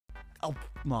Oh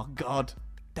my god.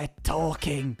 They're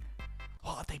talking.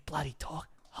 What are they bloody talking?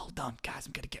 Hold on, guys.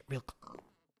 I'm gonna get real.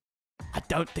 I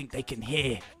don't think they can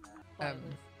hear. I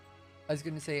was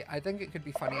gonna say, I think it could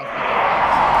be funny if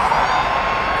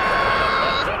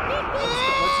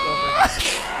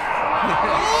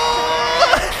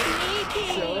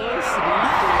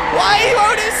Why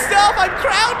won't it stop? I'm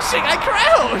crouching. I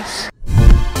crouch.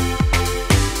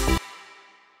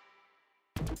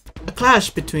 A clash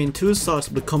between two sides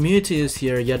of the community is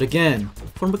here yet again.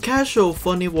 From a casual,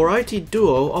 funny variety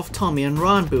duo of Tommy and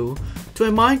Ranboo to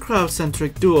a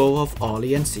Minecraft-centric duo of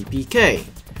Ollie and Seapeekay.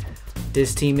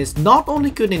 This team is not only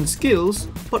good in skills,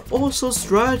 but also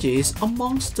strategies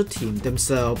amongst the team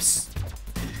themselves.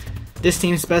 This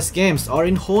team's best games are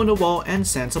in Hole in the Wall and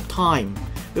Sands of Time,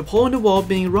 with Hole in the Wall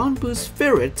being Ranboo's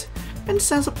favorite and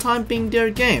Sands of Time being their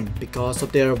game because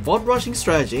of their vault rushing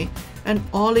strategy, and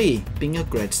Ollie being a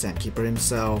great sandkeeper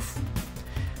himself.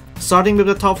 Starting with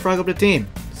the top frag of the team,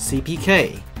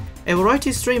 Seapeekay, a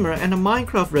variety streamer and a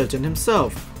Minecraft legend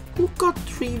himself, who got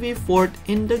 3v4'd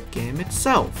in the game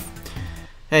itself.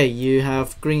 Hey, you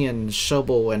have Green and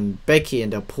Shovel and Becky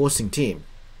in the opposing team.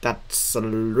 That's a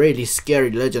really scary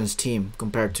Legends team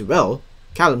compared to, well,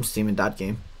 Callum's team in that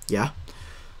game, yeah.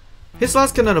 His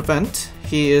last Canon event,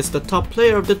 he is the top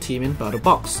player of the team in Battle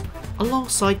Box,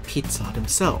 alongside Pizza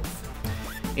himself.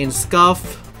 In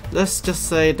Scuff, let's just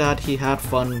say that he had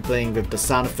fun playing with the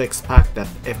sound effects pack that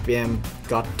FBM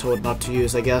got told not to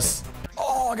use, I guess.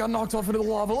 Oh, I got knocked off into the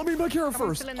lava. Let me make here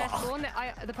first. Still in their spawn.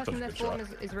 The person in their spawn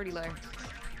is really low.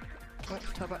 Do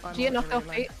you get knocked off,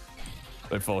 mate?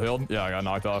 They full healed? Yeah, I got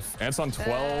knocked off. Ant's on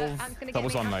 12. That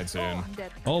was on 19.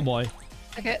 Oh boy.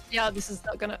 Okay, yeah, this is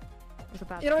not gonna...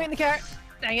 You You don't eat the carrot.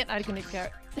 Dang it, I couldn't eat the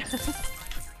carrot.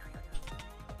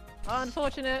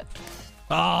 Unfortunate.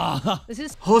 Ah. This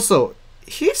is... Also,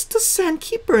 he's the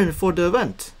Sandkeeper for the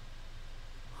event.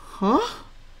 Huh?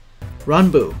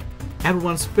 Ranboo,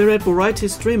 everyone's favorite variety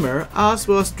streamer, as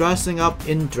well as dressing up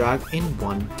in drag in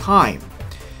one time.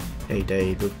 Hey,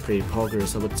 they look pretty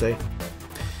poggers, I would say.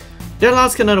 Their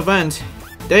last Canon event,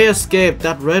 they escaped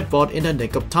that red bot in the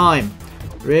nick of time,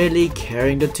 really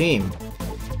carrying the team.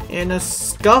 In a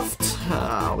Scuffed...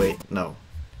 wait, no.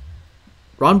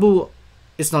 Ranboo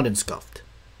is not in Scuffed.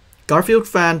 Garfield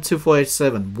Fan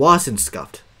 2487 was in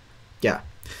Scuffed. Yeah.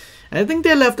 And I think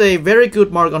they left a very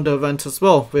good mark on the event as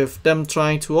well, with them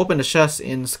trying to open the chest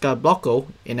in Skyblocko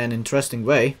in an interesting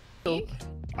way.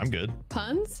 I'm good.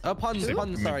 Puns? puns,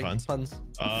 sorry, puns. puns.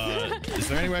 Is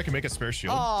there any way I can make a spare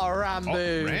shield? Oh,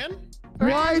 Ranboo. Oh, Ran?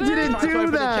 Why did it Try to do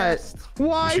open the that? chest.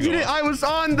 Why did it? I was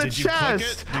on the Did you click chest.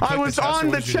 it? You clicked I was the chest, or on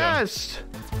what the did you do? chest.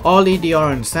 Ollie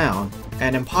TheOrionSound,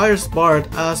 an Empire's Bard,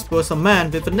 as was a man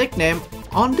with a nickname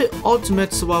on the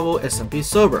Ultimate Survival SMP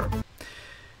server.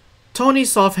 Tony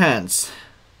Soft Hands.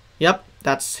 Yep,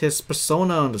 that's his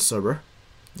persona on the server.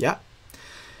 Yep.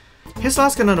 His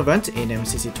last Canon event in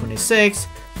MCC 26,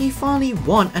 he finally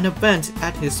won an event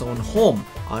at his own home,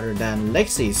 other than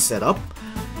Lexi's setup.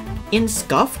 In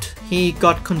Scuffed, he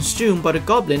got consumed by the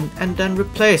goblin and then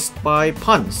replaced by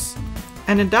Puns.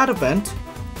 And in that event,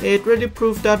 it really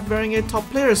proved that wearing a top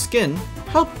player skin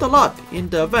helped a lot in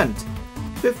the event,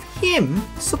 with him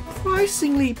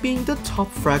surprisingly being the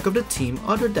top frag of the team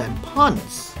other than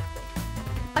Puns.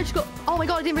 I just got. Oh my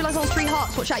god! I didn't realize I was 3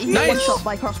 hearts. Watch out! You get Nice. one shot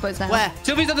by crossbows now. Where?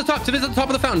 Sylvie's at the top. Sylvie's at the top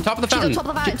of the fountain. Top of the She's fountain. on top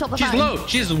of the fountain. Top of the She's fountain. low.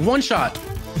 She's one shot.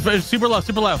 Super low,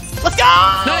 super low. Let's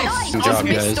go! Nice. Good job,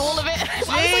 missed all of it. I was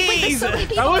like, wait, there's so many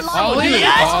people was alive. Ollie.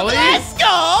 Yes, Ollie. let's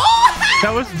go!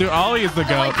 That was, dude, Ollie is the Oh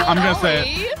my goat. God, I'm gonna say it.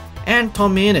 Ollie. And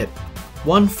TommyInnit,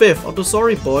 1/5 of the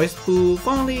Sorry Boys, who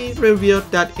finally revealed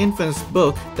that infamous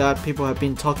book that people have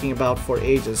been talking about for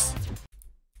ages.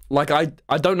 Like I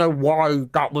don't know why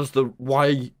that was the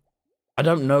why. I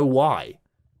don't know why.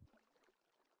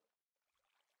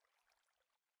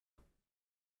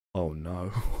 Oh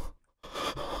no.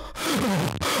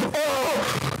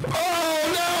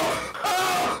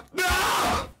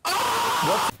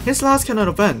 His last Canon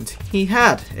event, he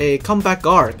had a comeback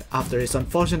arc after his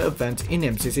unfortunate event in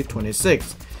MCC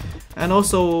 26. And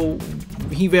also,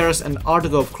 he wears an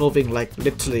article of clothing like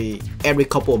literally every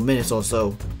couple of minutes or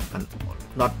so. And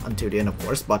not until the end, of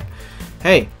course, but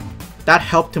hey, that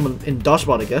helped him in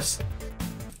dodgeball, I guess.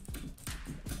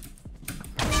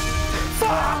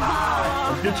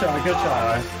 Good try, good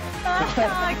try.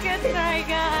 Good try,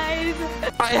 guys.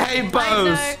 I hate I bows.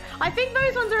 know. I think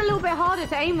those ones are a little bit harder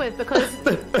to aim with because,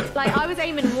 like, I was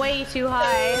aiming way too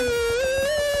high.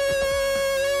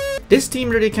 This team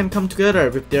really can come together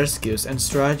with their skills and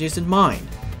strategies in mind.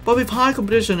 But with high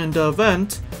competition in the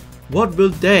event, what will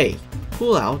they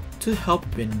pull out to help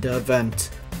win the event?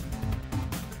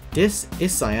 This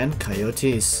is Cyan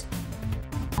Coyotes.